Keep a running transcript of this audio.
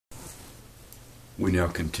We now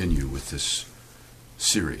continue with this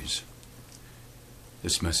series.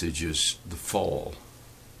 This message is the fall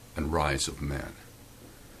and rise of man.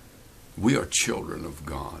 We are children of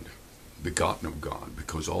God, begotten of God,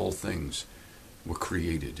 because all things were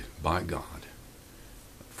created by God,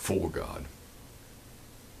 for God,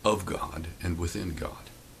 of God, and within God.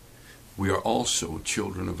 We are also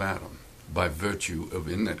children of Adam. By virtue of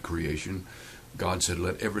in that creation, God said,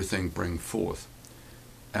 let everything bring forth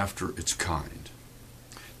after its kind.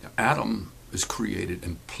 Now, Adam is created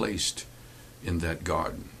and placed in that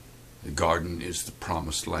garden. The garden is the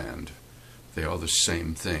promised land. They are the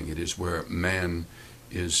same thing. It is where man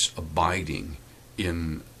is abiding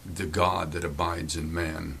in the God that abides in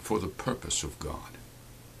man for the purpose of God.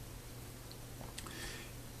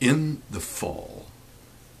 In the fall,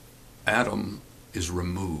 Adam is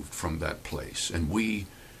removed from that place, and we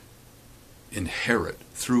inherit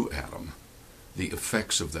through Adam the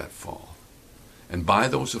effects of that fall. And by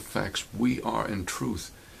those effects, we are in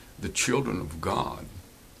truth the children of God,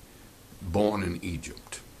 born in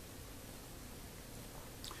Egypt.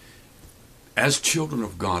 As children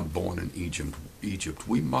of God born in Egypt,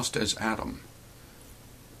 we must, as Adam,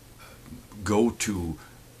 go to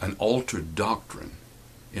an altered doctrine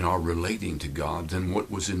in our relating to God than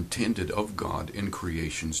what was intended of God in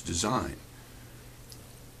creation's design.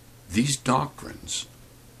 These doctrines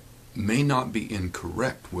may not be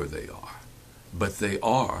incorrect where they are, but they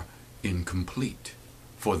are incomplete,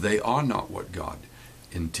 for they are not what God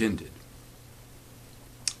intended.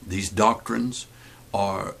 These doctrines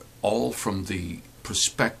are all from the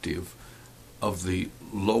perspective of the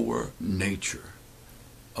lower nature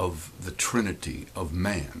of the Trinity of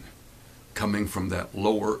man, coming from that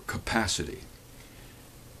lower capacity.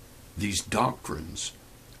 These doctrines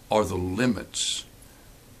are the limits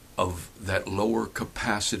of that lower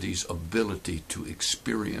capacity's ability to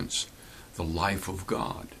experience the life of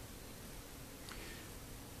God.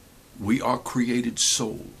 We are created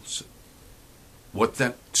souls. What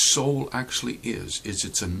that soul actually is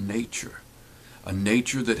it's a nature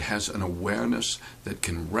that has an awareness that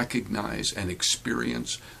can recognize and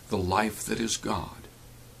experience the life that is God.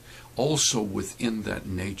 Also within that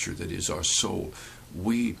nature that is our soul,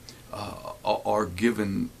 we are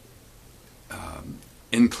given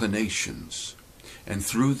inclinations. And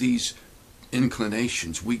through these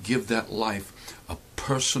inclinations, we give that life a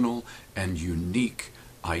personal and unique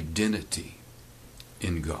identity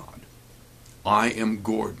in God. I am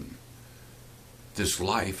Gordon. This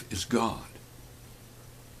life is God.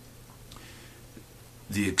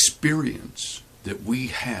 The experience that we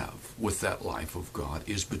have with that life of God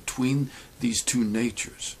is between these two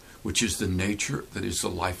natures, which is the nature that is the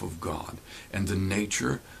life of God and the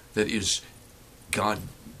nature that is God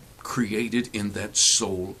created in that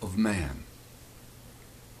soul of man.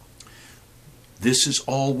 This is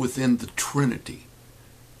all within the Trinity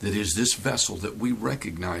that is this vessel that we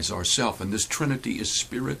recognize ourselves. And this Trinity is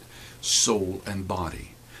spirit, soul, and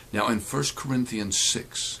body. Now in 1 Corinthians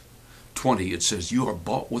 6:20 it says, you are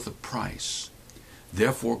bought with a price.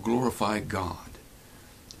 Therefore glorify God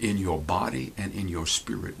in your body and in your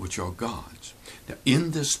spirit, which are God's. Now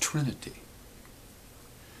in this Trinity,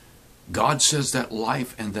 God says that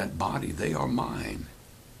life and that body, they are mine.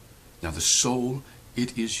 Now the soul,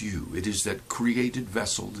 it is you. It is that created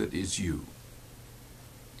vessel that is you.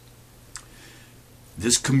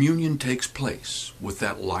 This communion takes place with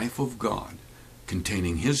that life of God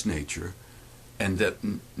containing His nature and that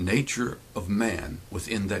nature of man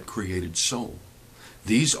within that created soul.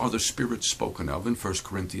 These are the spirits spoken of in 1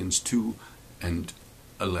 Corinthians 2 and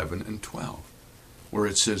 11 and 12, where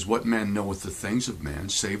it says, what man knoweth the things of man,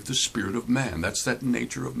 save the spirit of man. That's that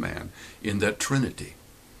nature of man in that Trinity.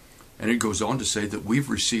 And it goes on to say that we've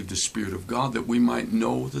received the Spirit of God that we might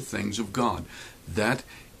know the things of God. That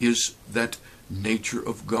is that nature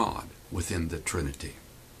of God within the Trinity.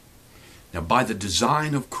 Now, by the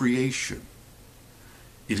design of creation,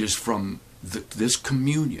 it is from this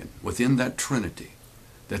communion within that Trinity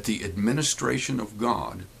that the administration of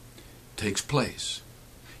God takes place.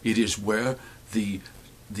 It is where the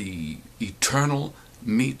eternal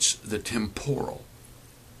meets the temporal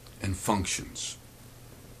and functions.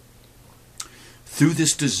 Through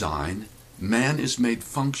this design, man is made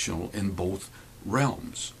functional in both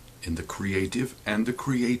realms, in the creative and the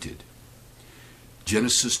created.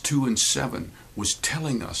 Genesis 2 and 7 was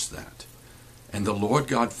telling us that. And the Lord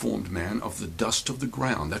God formed man of the dust of the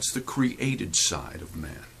ground. That's the created side of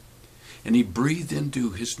man. And He breathed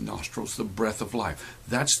into his nostrils the breath of life.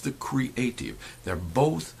 That's the creative. They're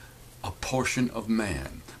both a portion of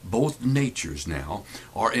man. Both natures now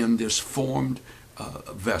are in this formed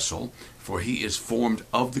vessel, for he is formed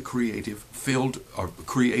of the creative,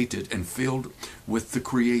 created and filled with the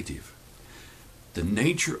creative. The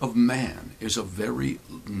nature of man is a very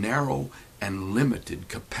narrow and limited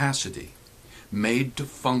capacity made to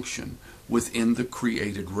function within the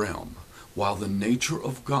created realm, while the nature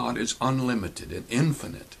of God is unlimited and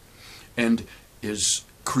infinite and is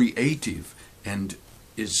creative, and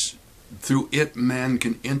is through it man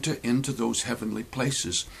can enter into those heavenly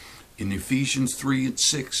places. In Ephesians 3 and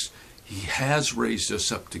 6, he has raised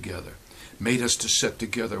us up together, made us to sit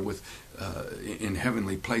together with in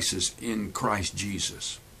heavenly places in Christ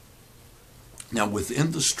Jesus. Now,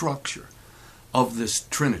 within the structure of this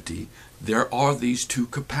Trinity, there are these two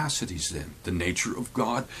capacities then. The nature of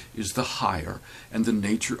God is the higher, and the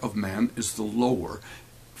nature of man is the lower,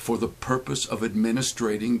 for the purpose of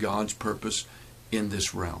administrating God's purpose in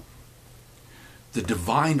this realm. The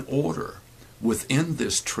divine order within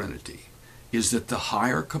this Trinity is that the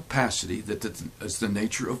higher capacity, that is the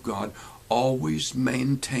nature of God, always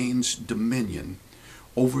maintains dominion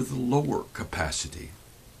over the lower capacity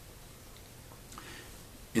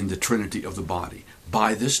in the Trinity of the body.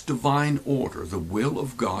 By this divine order, the will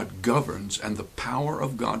of God governs and the power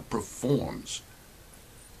of God performs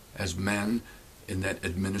as man in that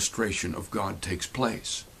administration of God takes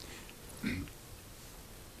place.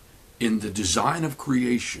 In the design of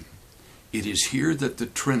creation, it is here that the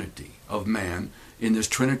Trinity of man, in this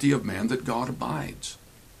Trinity of man, that God abides.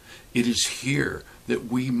 It is here that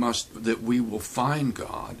we will find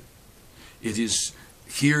God. It is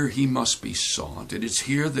here he must be sought. It is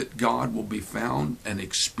here that God will be found and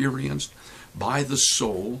experienced by the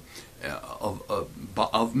soul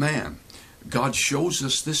of man. God shows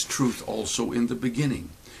us this truth also in the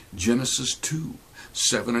beginning. Genesis 2,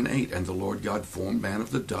 7 and 8. And the Lord God formed man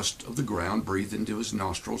of the dust of the ground, breathed into his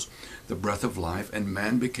nostrils the breath of life, and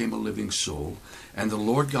man became a living soul. And the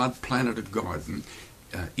Lord God planted a garden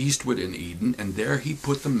eastward in Eden, and there he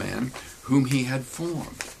put the man whom he had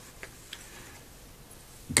formed.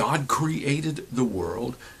 God created the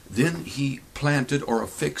world, then he planted or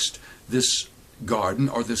affixed this garden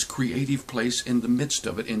or this creative place in the midst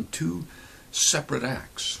of it in two separate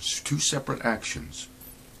acts, two separate actions.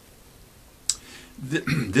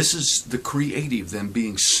 This is the creative then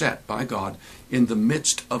being set by God in the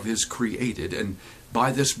midst of his created, and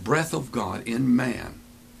by this breath of God in man,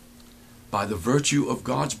 by the virtue of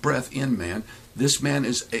God's breath in man, this man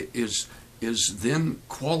is then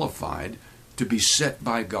qualified to be set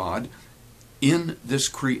by God in this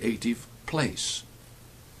creative place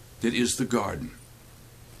that is the garden.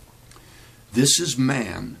 This is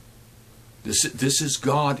man. This is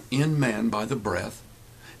God in man by the breath,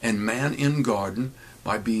 and man in garden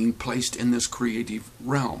by being placed in this creative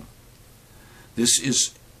realm. This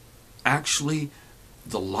is actually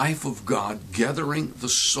the life of God gathering the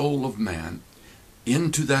soul of man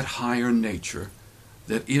into that higher nature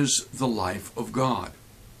that is the life of God.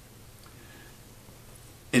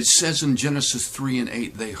 It says in Genesis 3 and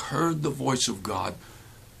 8, they heard the voice of God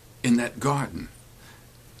in that garden.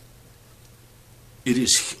 It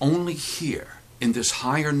is only here, in this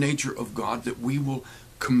higher nature of God, that we will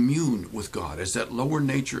commune with God, as that lower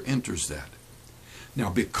nature enters that. Now,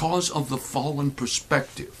 because of the fallen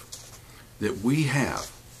perspective that we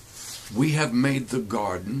have made the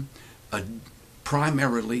garden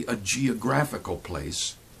primarily a geographical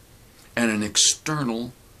place and an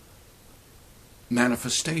external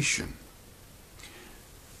manifestation.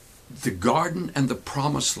 The garden and the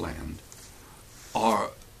promised land are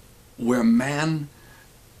where man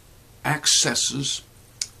accesses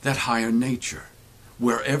that higher nature,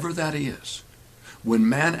 wherever that is. When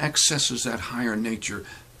man accesses that higher nature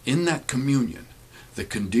in that communion, the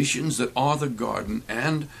conditions that are the garden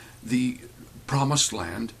and the promised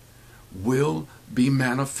land will be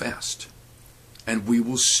manifest, and we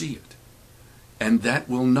will see it. And that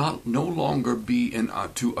will no longer be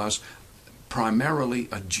to us primarily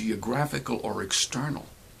a geographical or external.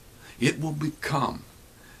 It will become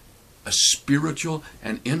a spiritual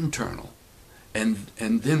and internal. And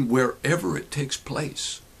then wherever it takes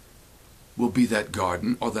place will be that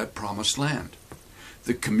garden or that promised land.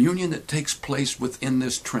 The communion that takes place within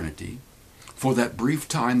this Trinity, for that brief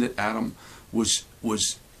time that Adam was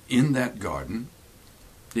in that garden,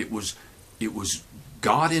 it was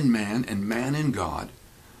God in man and man in God,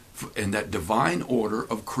 and that divine order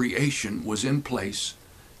of creation was in place,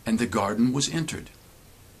 and the garden was entered.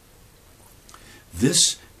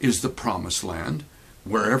 This is the promised land,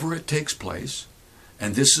 wherever it takes place,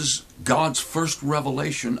 and this is God's first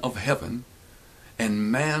revelation of heaven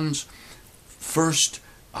and man's first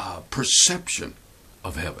perception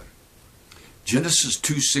of heaven. Genesis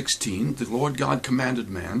 2:16, the Lord God commanded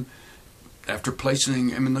man, after placing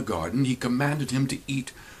him in the garden, he commanded him to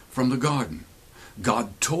eat from the garden.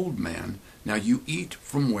 God told man, now you eat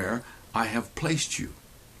from where I have placed you,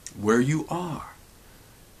 where you are.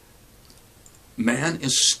 Man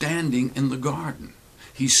is standing in the garden.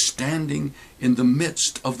 He's standing in the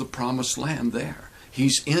midst of the promised land there.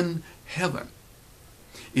 He's in heaven.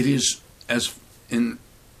 It is as in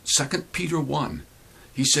 2 Peter 1,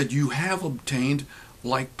 he said, you have obtained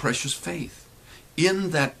like precious faith. In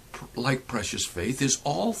that like precious faith is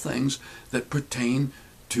all things that pertain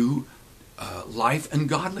to life and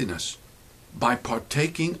godliness by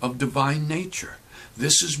partaking of divine nature.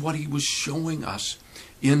 This is what he was showing us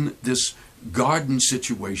in this garden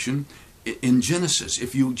situation in Genesis.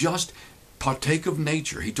 If you just partake of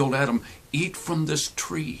nature, he told Adam, eat from this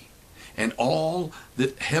tree, and all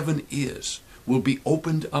that heaven is will be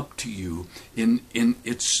opened up to you in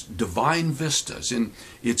its divine vistas, in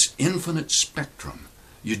its infinite spectrum.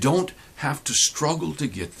 You don't have to struggle to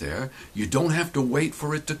get there. You don't have to wait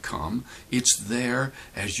for it to come. It's there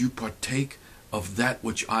as you partake of that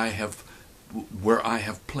which where I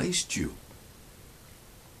have placed you.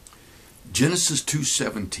 Genesis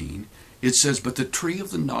 2:17, it says, but the tree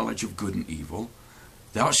of the knowledge of good and evil,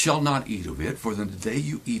 thou shalt not eat of it, for the day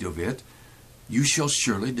you eat of it, you shall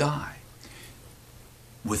surely die.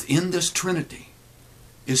 Within this Trinity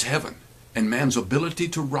is heaven and man's ability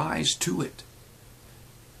to rise to it.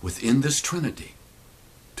 Within this Trinity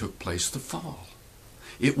took place the fall.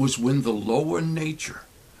 It was when the lower nature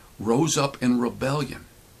rose up in rebellion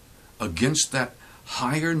against that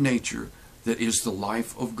higher nature that is the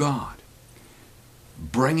life of God.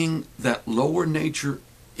 Bringing that lower nature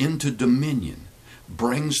into dominion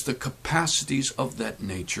brings the capacities of that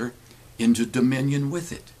nature into dominion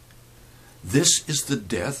with it. This is the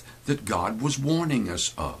death that God was warning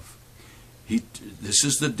us of. This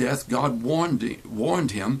is the death God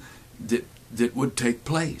warned him that would take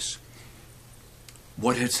place.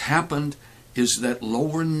 What has happened is that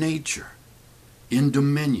lower nature in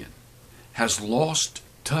dominion has lost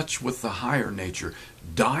touch with the higher nature,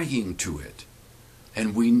 dying to it.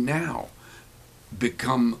 And we now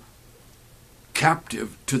become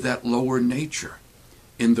captive to that lower nature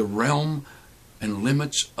in the realm and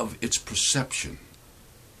limits of its perception.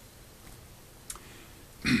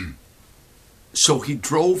 So he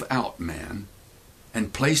drove out man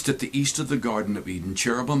and placed at the east of the Garden of Eden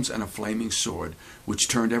cherubims and a flaming sword, which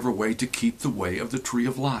turned every way to keep the way of the tree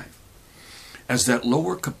of life. As that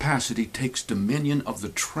lower capacity takes dominion of the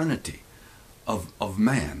Trinity of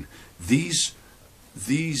man,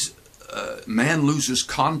 man loses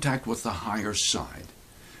contact with the higher side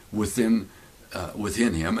within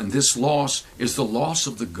him, and this loss is the loss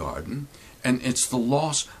of the garden, and it's the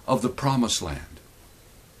loss of the promised land.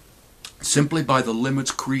 Simply by the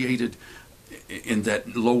limits created in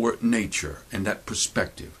that lower nature and that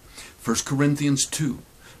perspective. 1 Corinthians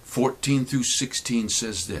 2:14 through 16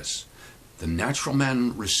 says this, the natural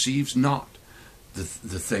man receives not the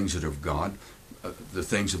things that are of God, the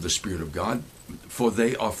things of the Spirit of God, for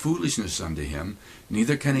they are foolishness unto him,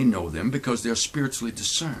 neither can he know them, because they are spiritually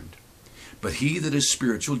discerned. But he that is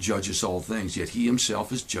spiritual judges all things, yet he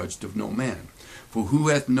himself is judged of no man. For who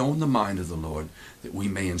hath known the mind of the Lord, that we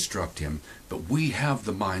may instruct him? But we have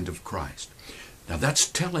the mind of Christ. Now that's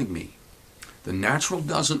telling me the natural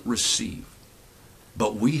doesn't receive,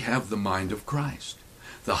 but we have the mind of Christ.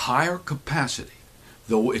 The higher capacity,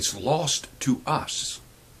 though it's lost to us,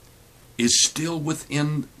 is still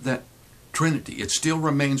within that Trinity. It still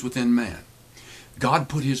remains within man. God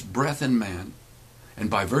put his breath in man, and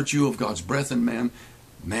by virtue of God's breath in man,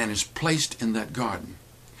 man is placed in that garden.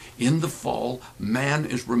 In the fall, man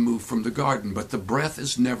is removed from the garden, but the breath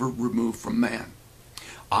is never removed from man.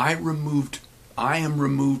 I am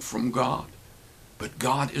removed from God, but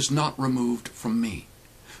God is not removed from me.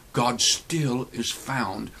 God still is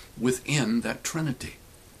found within that Trinity.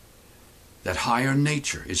 That higher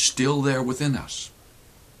nature is still there within us.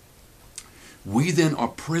 We then are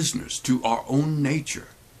prisoners to our own nature,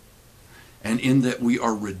 and in that we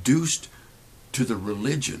are reduced to the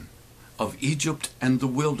religion of Egypt and the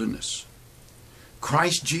wilderness.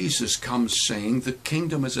 Christ Jesus comes saying the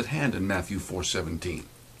kingdom is at hand in Matthew 4:17.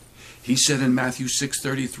 He said in Matthew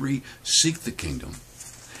 6:33, seek the kingdom.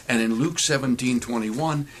 And in Luke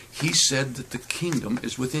 17:21, he said that the kingdom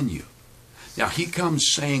is within you. Now he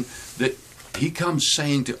comes saying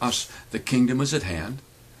to us the kingdom is at hand.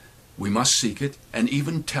 We must seek it, and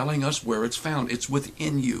even telling us where it's found. It's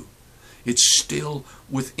within you. It's still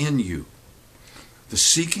within you. The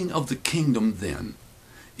seeking of the kingdom, then,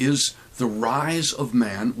 is the rise of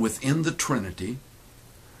man within the Trinity,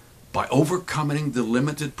 by overcoming the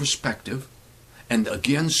limited perspective and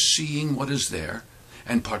again seeing what is there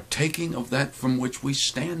and partaking of that from which we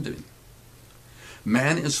stand in.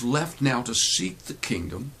 Man is left now to seek the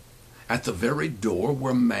kingdom at the very door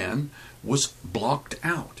where man was blocked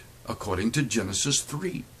out, according to Genesis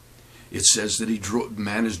 3. It says that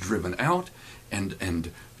man is driven out,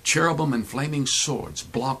 and cherubim and flaming swords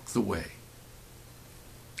block the way.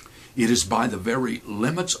 It is by the very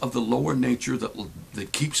limits of the lower nature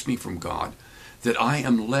that keeps me from God that I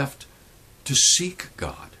am left to seek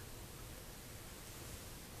God.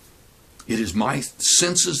 It is my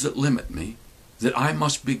senses that limit me, that I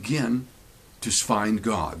must begin to find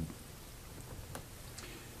God.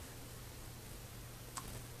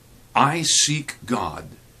 I seek God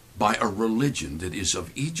by a religion that is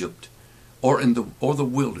of Egypt or the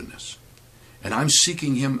wilderness, and I'm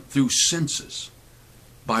seeking him through senses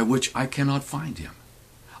by which I cannot find him.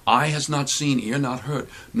 Eye has not seen, ear not heard,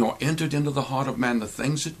 nor entered into the heart of man the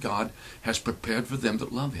things that God has prepared for them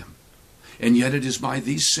that love him. And yet it is by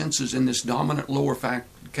these senses in this dominant lower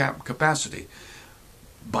capacity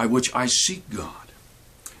by which I seek God.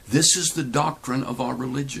 This is the doctrine of our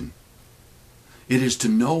religion. It is to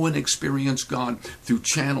know and experience God through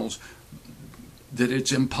channels that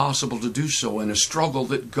it's impossible to do so, in a struggle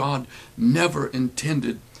that God never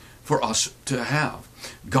intended for us to have.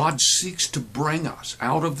 God seeks to bring us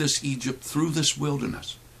out of this Egypt, through this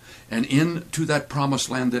wilderness, and into that promised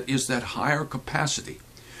land that is that higher capacity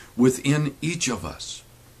within each of us.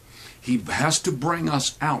 He has to bring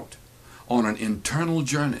us out on an internal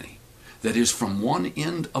journey that is from one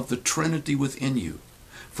end of the Trinity within you,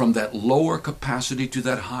 from that lower capacity to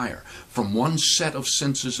that higher, from one set of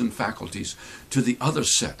senses and faculties to the other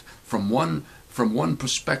set, from one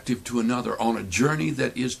perspective to another, on a journey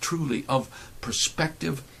that is truly of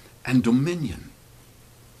perspective and dominion.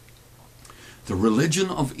 The religion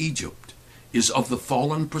of Egypt is of the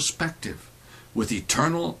fallen perspective, with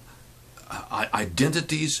eternal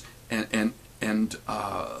identities and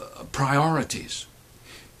priorities.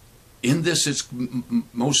 In this, it's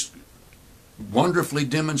most wonderfully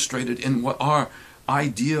demonstrated in what our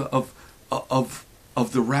idea of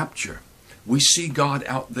the rapture. We see God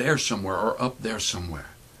out there somewhere or up there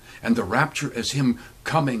somewhere, and the rapture is him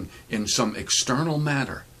coming in some external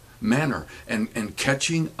manner and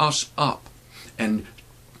catching us up and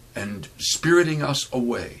spiriting us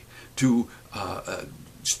away to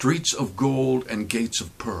streets of gold and gates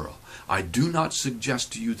of pearl. I do not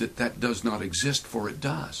suggest to you that does not exist, for it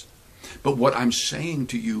does. But what I'm saying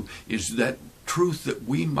to you is that truth that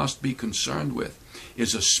we must be concerned with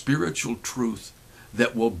is a spiritual truth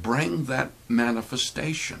that will bring that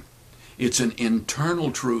manifestation. It's an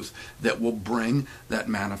internal truth that will bring that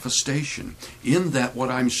manifestation. In that, what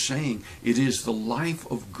I'm saying, it is the life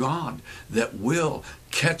of God that will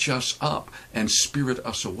catch us up and spirit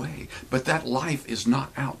us away. But that life is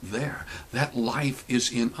not out there. That life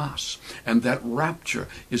is in us. And that rapture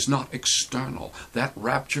is not external. That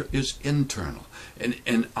rapture is internal.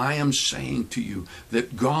 And I am saying to you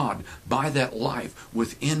that God, by that life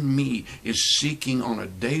within me, is seeking on a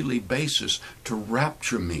daily basis to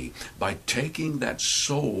rapture me by taking that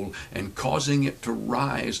soul and causing it to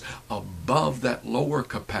rise above that lower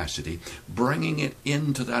capacity, bringing it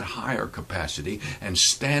into that higher capacity, and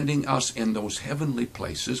standing us in those heavenly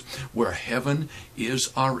places where heaven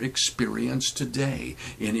is our experience today,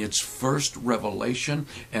 in its first revelation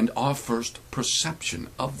and our first perception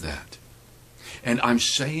of that. And I'm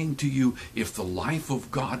saying to you, if the life of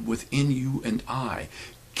God within you and I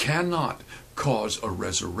cannot cause a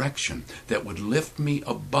resurrection that would lift me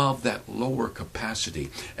above that lower capacity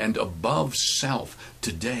and above self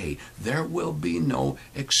today, there will be no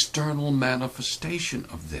external manifestation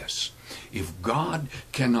of this. If God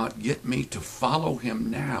cannot get me to follow him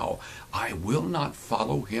now, I will not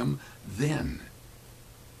follow him then.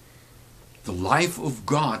 The life of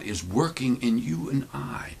God is working in you and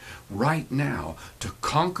I right now to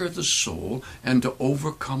conquer the soul and to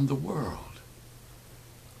overcome the world.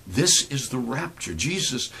 This is the rapture.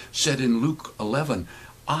 Jesus said in Luke 11,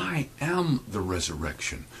 I am the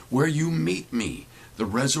resurrection. Where you meet me, the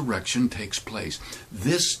resurrection takes place.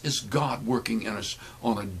 This is God working in us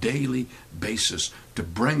on a daily basis to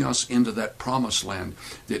bring us into that promised land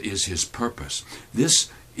that is his purpose. This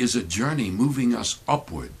is a journey moving us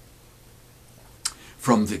upward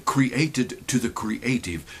from the created to the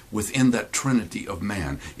creative within that trinity of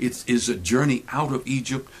man. It is a journey out of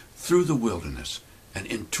Egypt through the wilderness and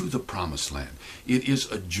into the promised land. It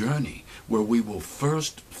is a journey where we will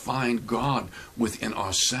first find God within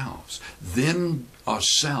ourselves, then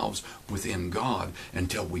ourselves within God,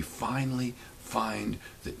 until we finally find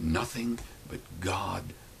that nothing but God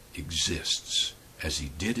exists. As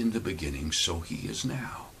he did in the beginning, so he is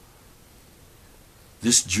now.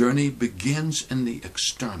 This journey begins in the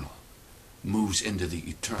external, moves into the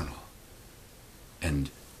eternal,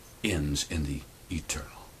 and ends in the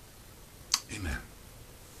eternal. Amen.